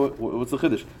 So what's the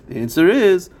chiddush? The answer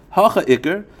is hacha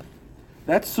ikar.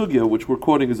 That sugya, which we're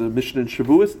quoting as a Mishnah in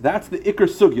Shavuos, that's the ikar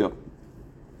sugya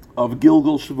of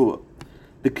Gilgal Shavua.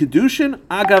 The kedushin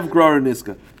agav grar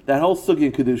niska. That whole sugya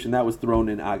in kedushin that was thrown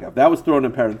in agav. That was thrown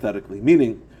in parenthetically,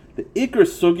 meaning the ikar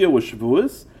sugya was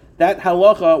Shavuos. That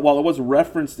halacha, while it was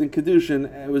referenced in kedushin,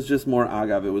 it was just more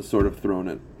agav. It was sort of thrown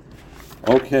in.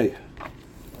 Okay,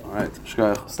 all right.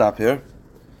 Stop here.